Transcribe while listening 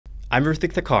I'm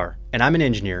Vruthik Thakkar, and I'm an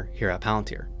engineer here at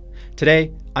Palantir.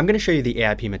 Today, I'm going to show you the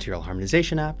AIP Material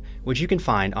Harmonization app, which you can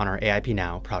find on our AIP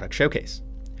Now product showcase.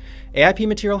 AIP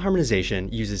Material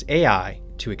Harmonization uses AI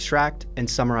to extract and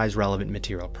summarize relevant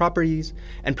material properties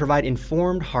and provide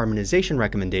informed harmonization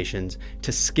recommendations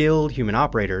to skilled human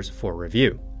operators for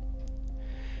review.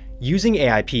 Using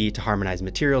AIP to harmonize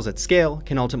materials at scale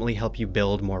can ultimately help you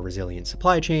build more resilient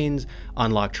supply chains,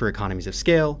 unlock true economies of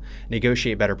scale,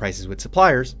 negotiate better prices with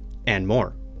suppliers, and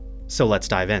more. So let's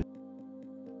dive in.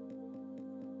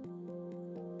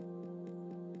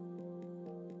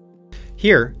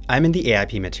 Here, I'm in the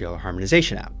AIP Material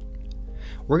Harmonization app.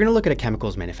 We're going to look at a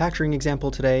chemicals manufacturing example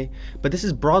today, but this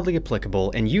is broadly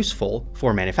applicable and useful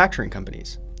for manufacturing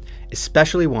companies,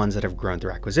 especially ones that have grown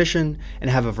through acquisition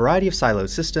and have a variety of siloed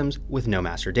systems with no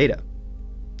master data.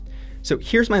 So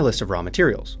here's my list of raw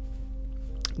materials.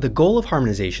 The goal of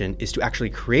harmonization is to actually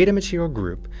create a material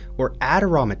group or add a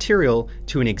raw material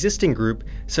to an existing group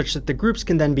such that the groups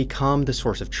can then become the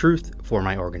source of truth for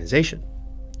my organization.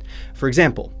 For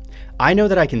example, I know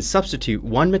that I can substitute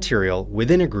one material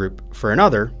within a group for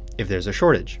another if there's a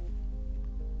shortage.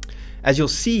 As you'll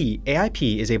see,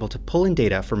 AIP is able to pull in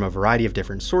data from a variety of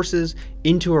different sources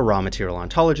into a raw material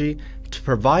ontology to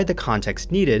provide the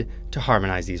context needed to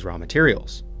harmonize these raw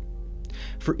materials.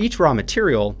 For each raw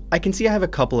material, I can see I have a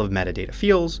couple of metadata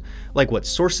fields, like what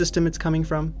source system it's coming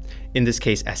from, in this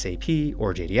case SAP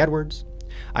or JD Edwards.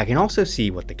 I can also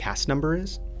see what the CAS number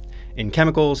is. In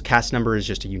chemicals, CAS number is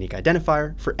just a unique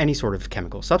identifier for any sort of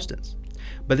chemical substance,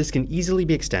 but this can easily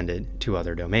be extended to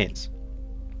other domains.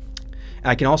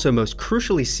 I can also most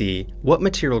crucially see what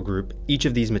material group each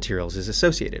of these materials is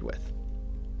associated with.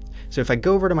 So if I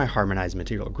go over to my Harmonized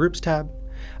Material Groups tab,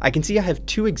 I can see I have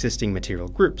two existing material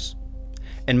groups.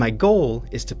 And my goal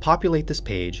is to populate this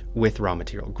page with raw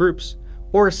material groups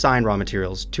or assign raw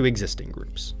materials to existing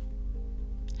groups.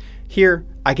 Here,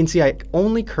 I can see I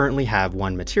only currently have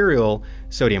one material,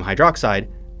 sodium hydroxide,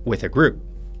 with a group.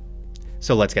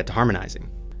 So let's get to harmonizing.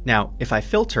 Now, if I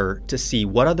filter to see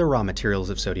what other raw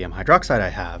materials of sodium hydroxide I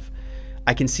have,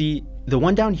 I can see the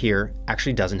one down here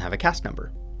actually doesn't have a CAS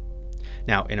number.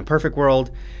 Now, in a perfect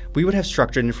world, we would have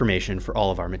structured information for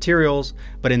all of our materials,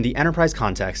 but in the enterprise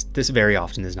context, this very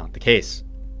often is not the case.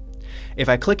 If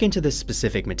I click into this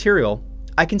specific material,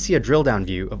 I can see a drill down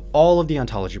view of all of the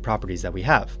ontology properties that we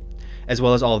have, as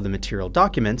well as all of the material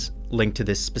documents linked to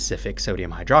this specific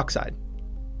sodium hydroxide.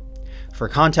 For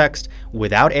context,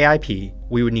 without AIP,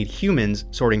 we would need humans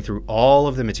sorting through all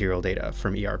of the material data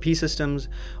from ERP systems,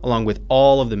 along with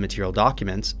all of the material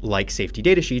documents, like safety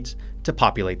data sheets, to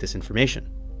populate this information.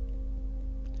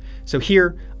 So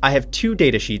here, I have two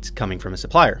data sheets coming from a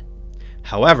supplier.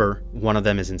 However, one of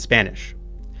them is in Spanish.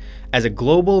 As a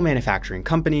global manufacturing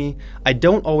company, I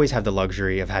don't always have the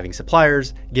luxury of having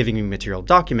suppliers giving me material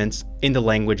documents in the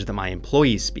language that my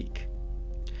employees speak.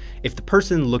 If the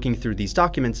person looking through these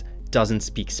documents doesn't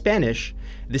speak Spanish,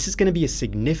 this is going to be a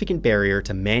significant barrier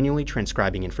to manually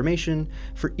transcribing information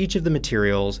for each of the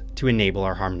materials to enable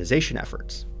our harmonization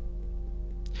efforts.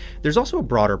 There's also a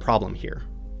broader problem here: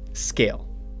 scale.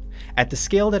 At the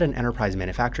scale that an enterprise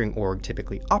manufacturing org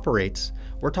typically operates,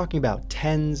 we're talking about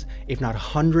tens, if not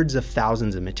hundreds of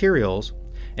thousands of materials,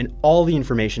 and all the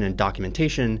information and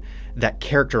documentation that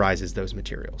characterizes those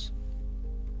materials.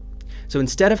 So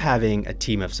instead of having a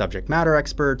team of subject matter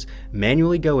experts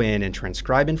manually go in and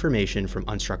transcribe information from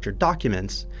unstructured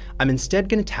documents, I'm instead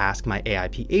going to task my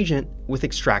AIP agent with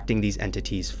extracting these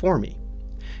entities for me.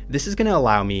 This is going to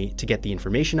allow me to get the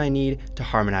information I need to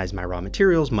harmonize my raw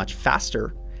materials much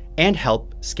faster and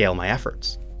help scale my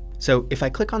efforts. So if I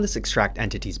click on this Extract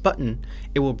Entities button,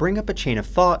 it will bring up a chain of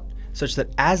thought such that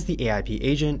as the AIP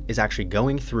agent is actually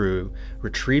going through,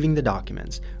 retrieving the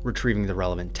documents, retrieving the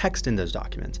relevant text in those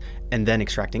documents, and then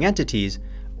extracting entities,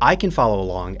 I can follow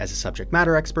along as a subject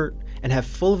matter expert and have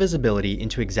full visibility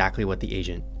into exactly what the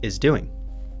agent is doing.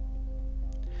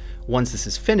 Once this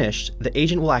is finished, the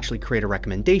agent will actually create a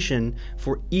recommendation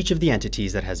for each of the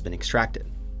entities that has been extracted.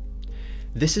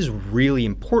 This is really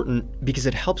important because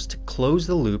it helps to close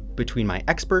the loop between my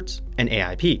experts and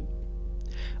AIP.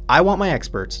 I want my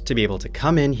experts to be able to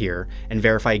come in here and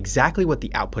verify exactly what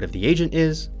the output of the agent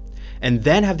is, and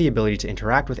then have the ability to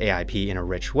interact with AIP in a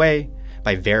rich way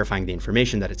by verifying the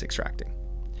information that it's extracting.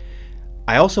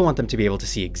 I also want them to be able to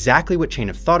see exactly what chain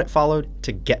of thought it followed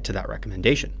to get to that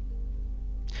recommendation.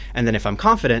 And then if I'm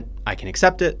confident, I can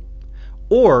accept it,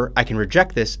 or I can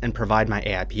reject this and provide my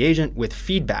AIP agent with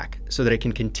feedback so that it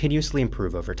can continuously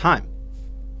improve over time.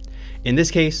 In this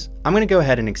case, I'm going to go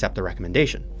ahead and accept the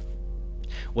recommendation.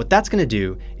 What that's going to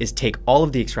do is take all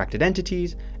of the extracted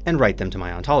entities and write them to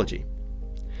my ontology.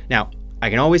 Now, I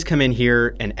can always come in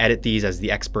here and edit these as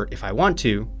the expert if I want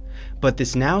to, but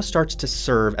this now starts to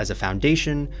serve as a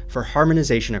foundation for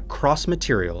harmonization across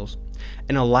materials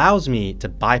and allows me to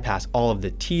bypass all of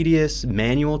the tedious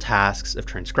manual tasks of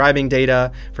transcribing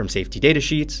data from safety data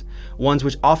sheets, ones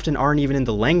which often aren't even in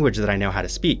the language that I know how to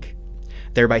speak,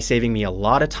 thereby saving me a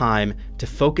lot of time to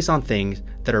focus on things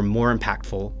that are more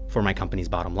impactful for my company's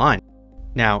bottom line.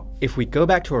 Now, if we go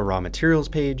back to our raw materials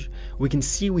page, we can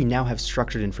see we now have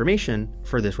structured information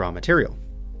for this raw material.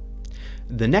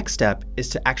 The next step is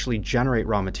to actually generate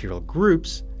raw material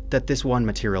groups that this one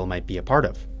material might be a part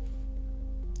of.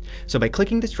 So by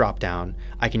clicking this dropdown,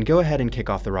 I can go ahead and kick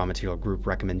off the raw material group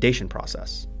recommendation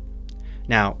process.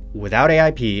 Now, without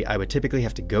AIP, I would typically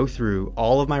have to go through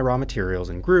all of my raw materials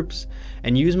and groups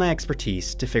and use my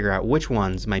expertise to figure out which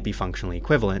ones might be functionally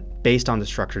equivalent based on the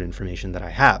structured information that I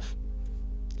have.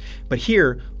 But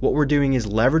here, what we're doing is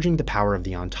leveraging the power of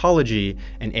the ontology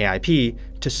and AIP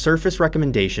to surface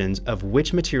recommendations of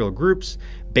which material groups,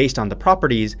 based on the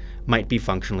properties, might be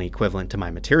functionally equivalent to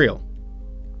my material.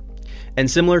 And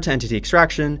similar to entity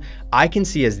extraction, I can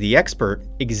see as the expert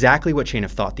exactly what chain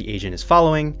of thought the agent is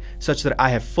following, such that I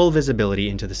have full visibility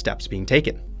into the steps being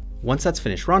taken. Once that's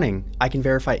finished running, I can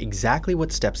verify exactly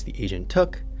what steps the agent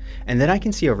took, and then I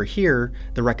can see over here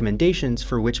the recommendations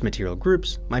for which material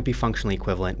groups might be functionally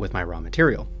equivalent with my raw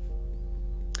material.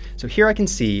 So here I can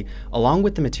see, along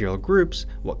with the material groups,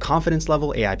 what confidence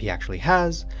level AIP actually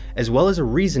has, as well as a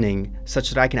reasoning such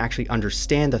that I can actually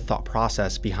understand the thought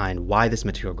process behind why this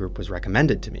material group was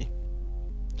recommended to me.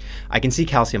 I can see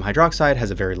calcium hydroxide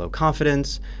has a very low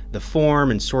confidence, the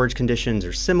form and storage conditions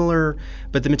are similar,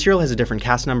 but the material has a different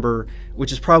CAS number,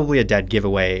 which is probably a dead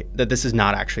giveaway that this is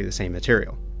not actually the same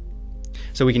material.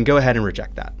 So we can go ahead and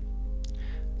reject that.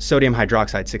 Sodium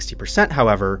hydroxide 60%,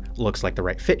 however, looks like the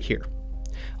right fit here.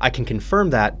 I can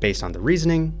confirm that based on the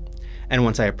reasoning, and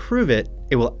once I approve it,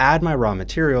 it will add my raw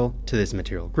material to this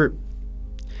material group.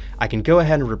 I can go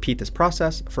ahead and repeat this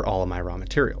process for all of my raw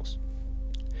materials.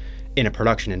 In a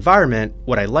production environment,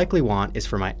 what I likely want is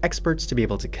for my experts to be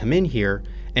able to come in here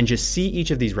and just see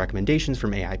each of these recommendations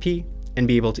from AIP and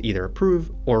be able to either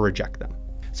approve or reject them.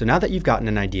 So now that you've gotten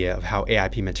an idea of how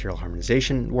AIP Material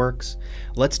Harmonization works,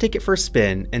 let's take it for a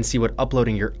spin and see what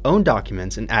uploading your own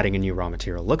documents and adding a new raw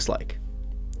material looks like.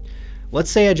 Let's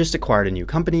say I just acquired a new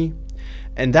company,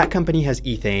 and that company has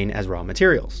ethane as raw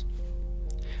materials.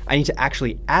 I need to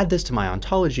actually add this to my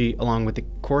ontology along with the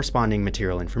corresponding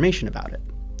material information about it.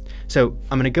 So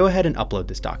I'm going to go ahead and upload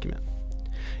this document.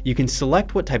 You can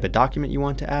select what type of document you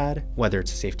want to add, whether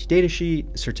it's a safety data sheet,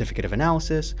 certificate of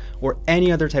analysis, or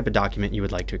any other type of document you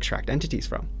would like to extract entities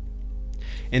from.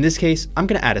 In this case, I'm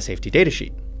going to add a safety data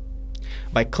sheet.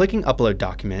 By clicking Upload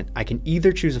Document, I can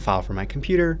either choose a file from my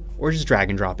computer or just drag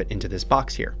and drop it into this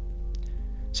box here.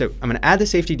 So I'm going to add the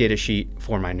safety data sheet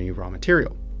for my new raw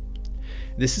material.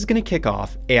 This is going to kick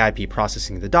off AIP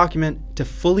processing the document to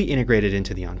fully integrate it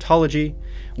into the ontology,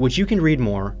 which you can read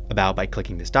more about by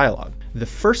clicking this dialog. The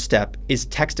first step is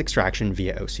text extraction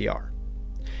via OCR.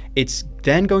 It's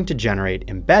then going to generate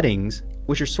embeddings,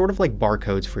 which are sort of like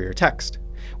barcodes for your text,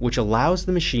 which allows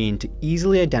the machine to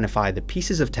easily identify the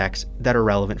pieces of text that are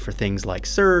relevant for things like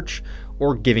search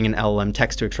or giving an LLM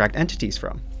text to extract entities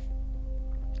from.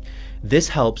 This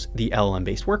helps the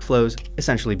LLM-based workflows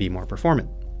essentially be more performant.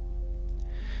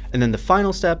 And then the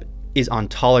final step is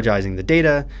ontologizing the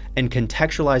data and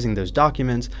contextualizing those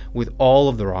documents with all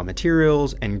of the raw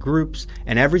materials and groups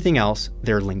and everything else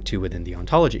they're linked to within the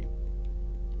ontology.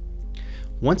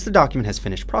 Once the document has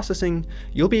finished processing,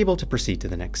 you'll be able to proceed to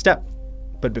the next step.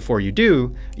 But before you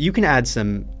do, you can add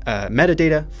some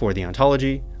metadata for the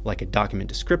ontology, like a document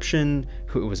description,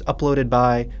 who it was uploaded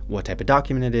by, what type of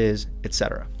document it is,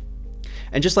 etc.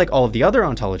 And just like all of the other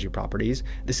ontology properties,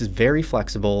 this is very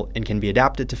flexible and can be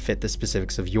adapted to fit the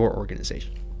specifics of your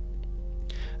organization.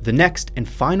 The next and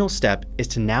final step is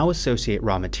to now associate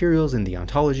raw materials in the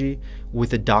ontology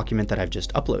with the document that I've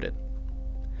just uploaded.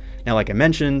 Now, like I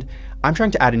mentioned, I'm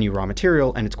trying to add a new raw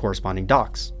material and its corresponding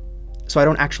docs. So I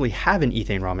don't actually have an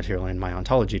ethane raw material in my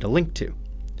ontology to link to.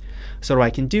 So what I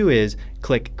can do is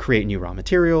click Create New Raw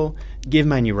Material, give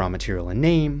my new raw material a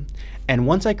name, and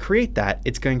once I create that,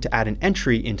 it's going to add an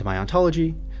entry into my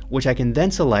ontology, which I can then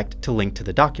select to link to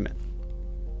the document.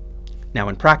 Now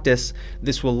in practice,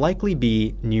 this will likely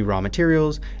be new raw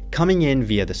materials coming in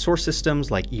via the source systems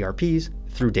like ERPs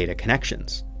through data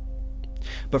connections.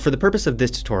 But for the purpose of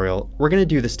this tutorial, we're going to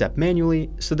do this step manually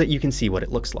so that you can see what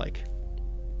it looks like.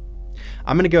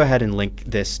 I'm going to go ahead and link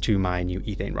this to my new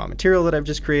ethane raw material that I've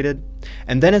just created,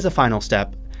 and then as a final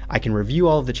step, I can review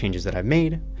all of the changes that I've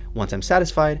made. Once I'm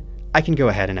satisfied, I can go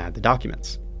ahead and add the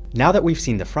documents. Now that we've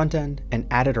seen the front end and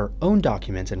added our own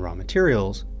documents and raw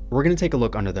materials, we're going to take a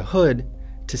look under the hood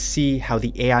to see how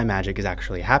the AI magic is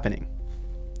actually happening.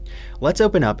 Let's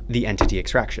open up the entity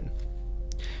extraction.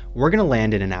 We're going to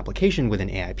land in an application within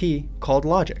AIP called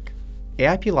Logic.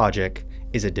 AIP Logic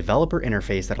is a developer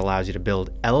interface that allows you to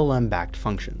build LLM-backed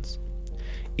functions.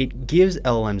 It gives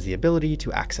LLMs the ability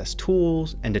to access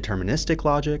tools and deterministic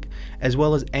logic, as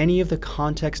well as any of the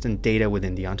context and data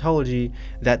within the ontology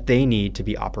that they need to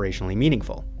be operationally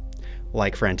meaningful,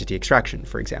 like for entity extraction,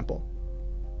 for example.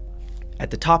 At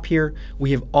the top here,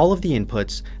 we have all of the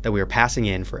inputs that we are passing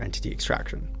in for entity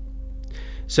extraction.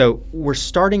 So we're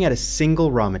starting at a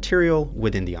single raw material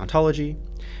within the ontology,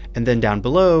 and then down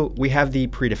below, we have the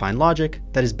predefined logic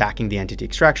that is backing the entity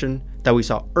extraction that we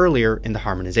saw earlier in the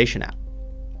harmonization app.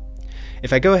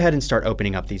 If I go ahead and start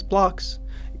opening up these blocks,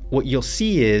 what you'll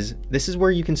see is this is where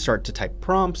you can start to type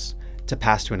prompts to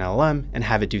pass to an LLM and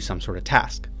have it do some sort of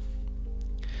task.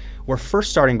 We're first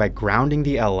starting by grounding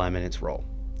the LLM in its role,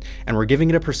 and we're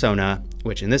giving it a persona,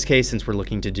 which in this case, since we're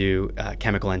looking to do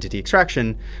chemical entity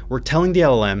extraction, we're telling the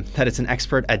LLM that it's an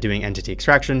expert at doing entity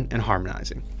extraction and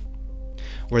harmonizing.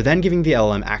 We're then giving the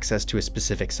LLM access to a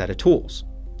specific set of tools.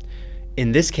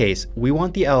 In this case, we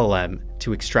want the LLM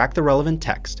to extract the relevant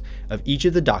text of each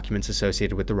of the documents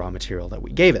associated with the raw material that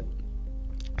we gave it.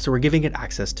 So we're giving it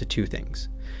access to two things.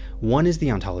 One is the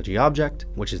ontology object,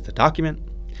 which is the document,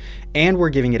 and we're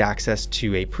giving it access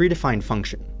to a predefined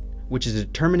function, which is a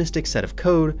deterministic set of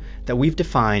code that we've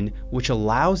defined which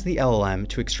allows the LLM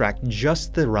to extract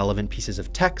just the relevant pieces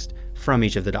of text from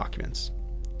each of the documents.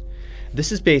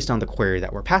 This is based on the query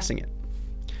that we're passing it.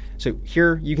 So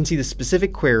here you can see the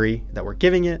specific query that we're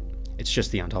giving it. It's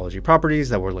just the ontology properties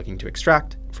that we're looking to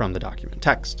extract from the document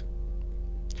text.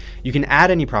 You can add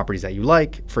any properties that you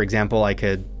like. For example, I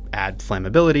could add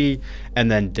flammability and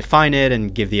then define it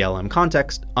and give the LLM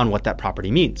context on what that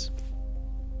property means.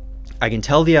 I can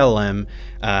tell the LLM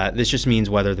this just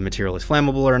means whether the material is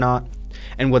flammable or not.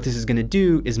 And what this is going to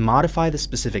do is modify the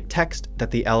specific text that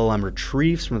the LLM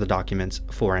retrieves from the documents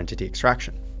for entity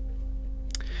extraction.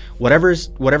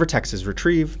 Whatever text is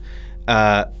retrieved,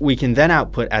 we can then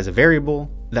output as a variable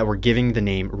that we're giving the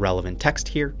name relevant text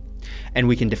here, and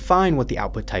we can define what the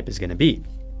output type is going to be.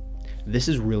 This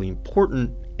is really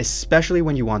important, especially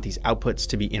when you want these outputs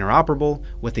to be interoperable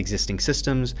with existing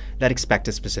systems that expect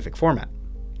a specific format.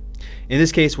 In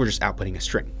this case, we're just outputting a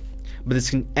string, but this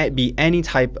can be any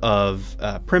type of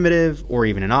primitive or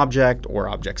even an object or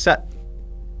object set.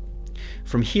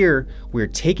 From here, we're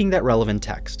taking that relevant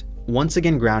text, once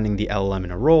again grounding the LLM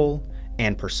in a role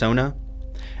and persona,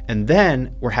 and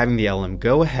then we're having the LLM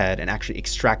go ahead and actually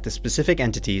extract the specific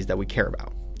entities that we care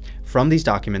about from these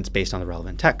documents based on the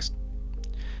relevant text.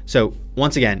 So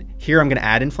once again, here I'm going to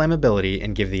add in flammability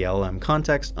and give the LLM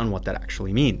context on what that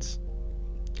actually means.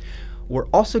 We're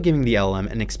also giving the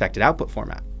LLM an expected output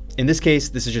format. In this case,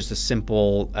 this is just a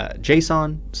simple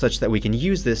JSON, such that we can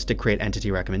use this to create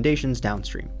entity recommendations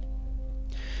downstream.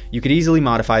 You could easily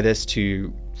modify this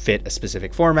to fit a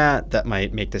specific format that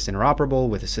might make this interoperable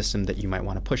with a system that you might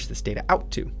want to push this data out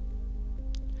to.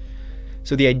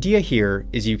 So the idea here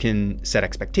is you can set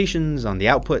expectations on the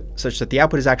output such that the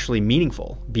output is actually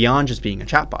meaningful beyond just being a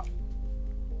chatbot.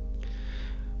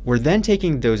 We're then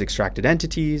taking those extracted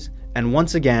entities and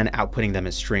once again outputting them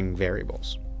as string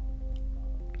variables.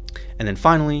 And then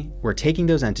finally, we're taking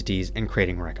those entities and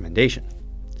creating a recommendation.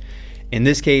 In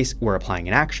this case, we're applying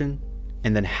an action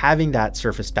and then having that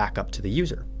surface back up to the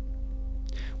user.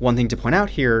 One thing to point out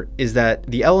here is that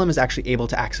the LLM is actually able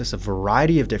to access a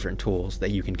variety of different tools that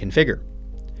you can configure.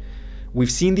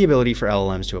 We've seen the ability for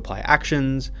LLMs to apply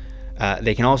actions.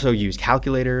 They can also use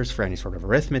calculators for any sort of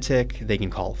arithmetic. They can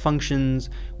call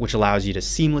functions, which allows you to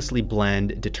seamlessly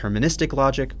blend deterministic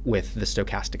logic with the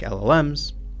stochastic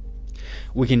LLMs.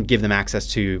 We can give them access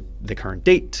to the current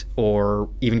date or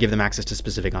even give them access to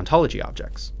specific ontology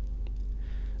objects.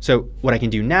 So what I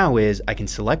can do now is I can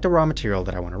select a raw material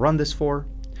that I want to run this for.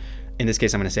 In this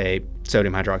case, I'm going to say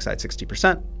sodium hydroxide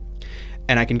 60%,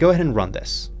 and I can go ahead and run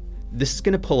this. This is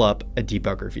going to pull up a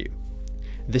debugger view.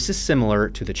 This is similar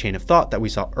to the chain of thought that we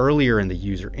saw earlier in the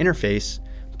user interface,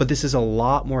 but this is a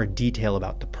lot more detail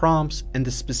about the prompts and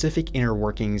the specific inner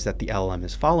workings that the LLM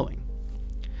is following.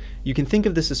 You can think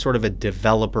of this as sort of a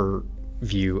developer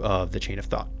view of the chain of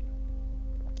thought.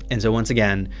 And so once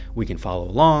again, we can follow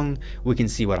along, we can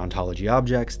see what ontology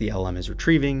objects the LLM is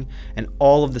retrieving, and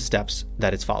all of the steps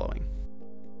that it's following.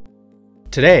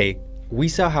 Today, we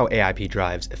saw how AIP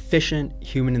drives efficient,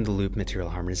 human-in-the-loop material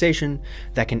harmonization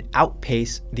that can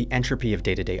outpace the entropy of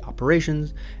day-to-day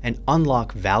operations and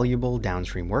unlock valuable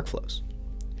downstream workflows.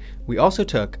 We also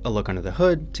took a look under the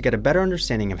hood to get a better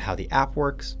understanding of how the app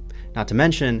works, not to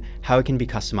mention how it can be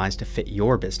customized to fit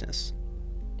your business.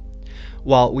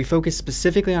 While we focus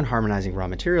specifically on harmonizing raw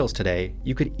materials today,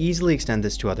 you could easily extend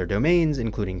this to other domains,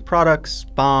 including products,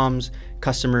 BOMs,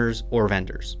 customers, or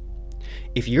vendors.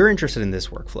 If you're interested in this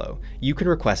workflow, you can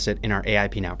request it in our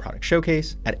AIP Now product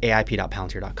showcase at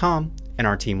aip.palantir.com, and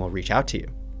our team will reach out to you.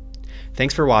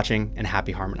 Thanks for watching, and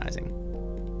happy harmonizing.